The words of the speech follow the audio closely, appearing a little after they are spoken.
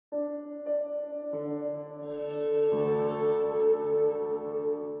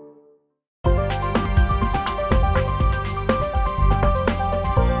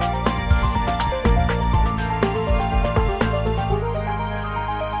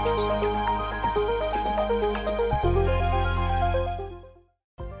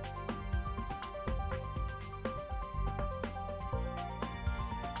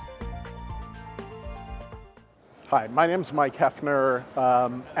Hi, my name is Mike Heffner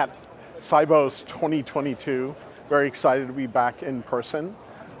at Sibos 2022. Very excited to be back in person.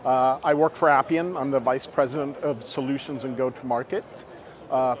 I work for Appian. I'm the Vice President of Solutions and Go-to-Market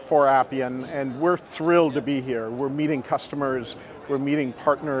for Appian, and we're thrilled to be here. We're meeting customers, we're meeting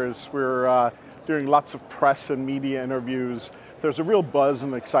partners, we're doing lots of press and media interviews. There's a real buzz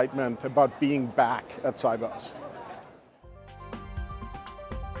and excitement about being back at Sibos.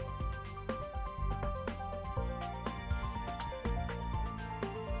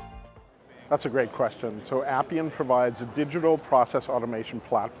 That's a great question. So Appian provides a digital process automation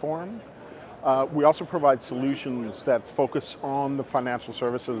platform. We also provide solutions that focus on the financial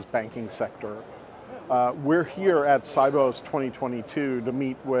services banking sector. We're here at Sibos 2022 to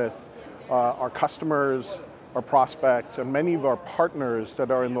meet with our customers, our prospects, and many of our partners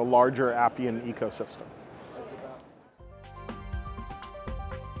that are in the larger Appian ecosystem.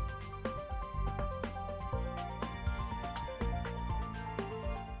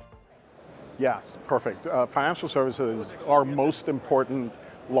 Yes, perfect. Financial services is our most important,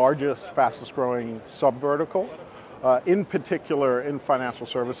 largest, fastest growing subvertical. In particular, in financial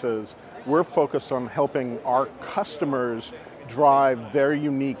services, we're focused on helping our customers drive their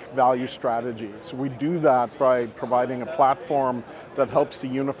unique value strategies. We do that by providing a platform that helps to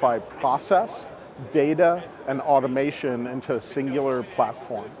unify process, data, and automation into a singular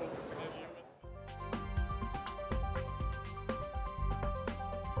platform.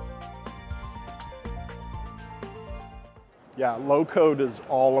 Yeah, low code is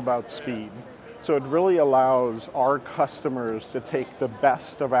all about speed. So it really allows our customers to take the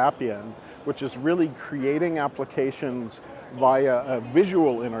best of Appian, which is really creating applications via a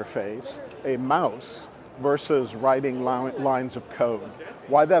visual interface, a mouse, versus writing lines of code.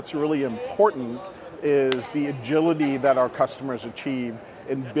 Why that's really important is the agility that our customers achieve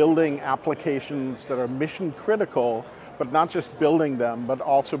in building applications that are mission critical, but not just building them, but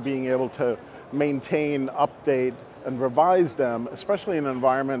also being able to maintain, update, and revise them, especially in an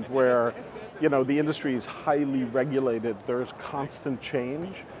environment where the industry is highly regulated. There's constant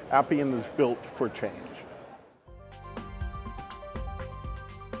change. Appian is built for change.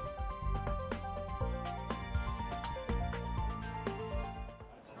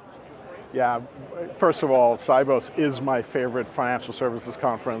 Yeah, first of all, Sibos is my favorite financial services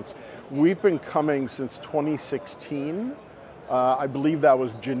conference. We've been coming since 2016. I believe that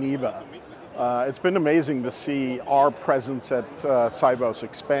was Geneva. It's been amazing to see our presence at Sibos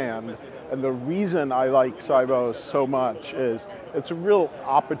expand. And the reason I like Sibos so much is it's a real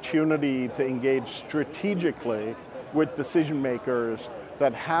opportunity to engage strategically with decision makers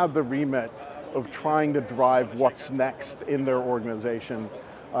that have the remit of trying to drive what's next in their organization.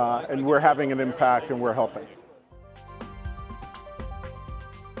 And we're having an impact and we're helping.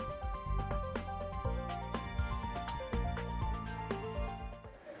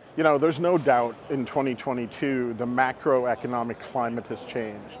 There's no doubt in 2022, the macroeconomic climate has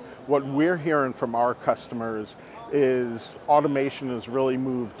changed. What we're hearing from our customers is automation has really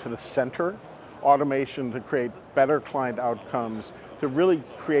moved to the center. Automation to create better client outcomes, to really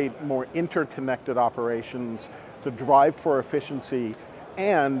create more interconnected operations, to drive for efficiency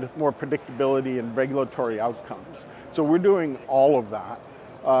and more predictability and regulatory outcomes. So we're doing all of that.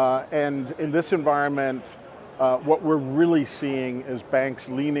 And in this environment, what we're really seeing is banks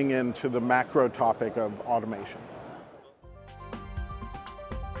leaning into the macro topic of automation.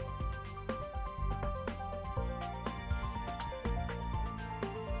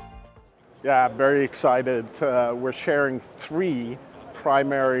 Yeah, very excited. We're sharing 3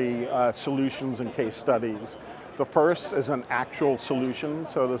 primary solutions and case studies. The first is an actual solution.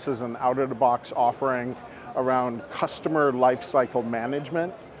 So this is an out-of-the-box offering around customer lifecycle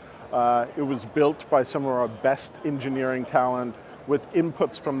management. It was built by some of our best engineering talent with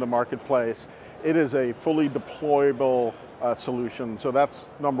inputs from the marketplace. It is a fully deployable solution, so that's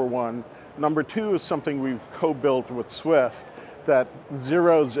number 1. Number 2 is something we've co-built with Swift that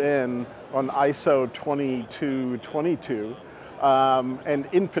zeroes in on ISO 22222, and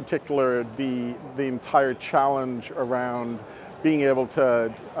in particular the entire challenge around being able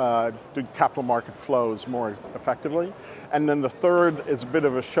to do capital market flows more effectively. And then the third is a bit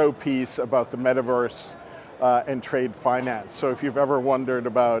of a showpiece about the metaverse and trade finance. So if you've ever wondered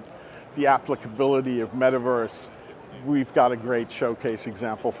about the applicability of metaverse, we've got a great showcase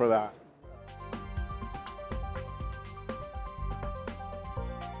example for that.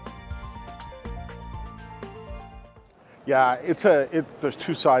 Yeah, there's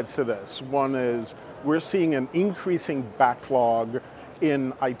 2 sides to this. One is we're seeing an increasing backlog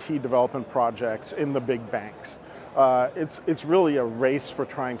in IT development projects in the big banks. It's really a race for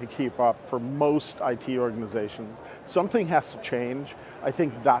trying to keep up for most IT organizations. Something has to change. I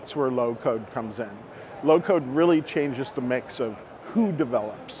think that's where low code comes in. Low code really changes the mix of who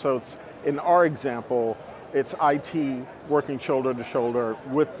develops. So it's, in our example, it's IT working shoulder to shoulder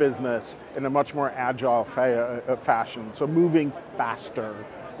with business in a much more agile fashion. So moving faster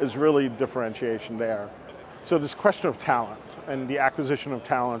is really differentiation there. So this question of talent and the acquisition of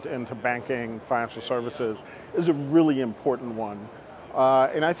talent into banking, financial services is a really important one.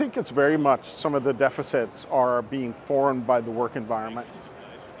 And I think it's very much some of the deficits are being formed by the work environment.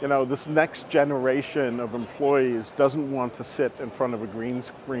 You know, this next generation of employees doesn't want to sit in front of a green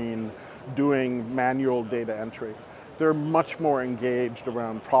screen doing manual data entry. They're much more engaged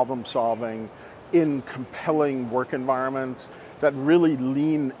around problem solving in compelling work environments that really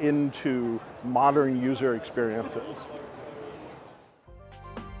lean into modern user experiences.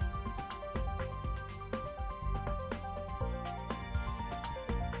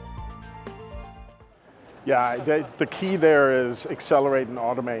 Yeah, the key there is accelerate and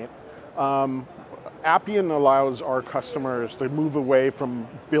automate. Appian allows our customers to move away from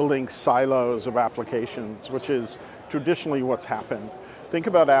building silos of applications, which is traditionally what's happened. Think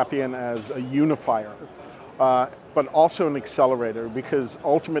about Appian as a unifier, but also an accelerator, because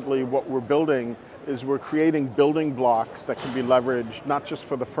ultimately what we're building is we're creating building blocks that can be leveraged not just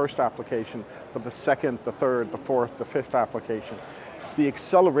for the first application, but the second, the third, the fourth, the fifth application. The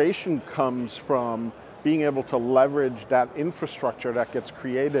acceleration comes from being able to leverage that infrastructure that gets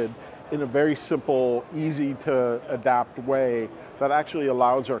created in a very simple, easy to adapt way that actually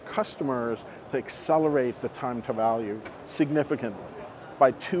allows our customers to accelerate the time to value significantly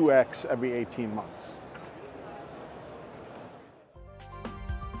by 2x every 18 months.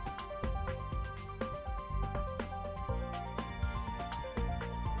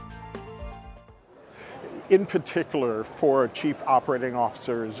 In particular, for chief operating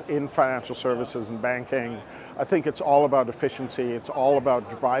officers in financial services and banking, I think it's all about efficiency. It's all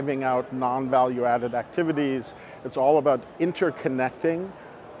about driving out non-value added activities. It's all about interconnecting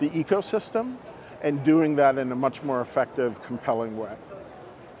the ecosystem and doing that in a much more effective, compelling way.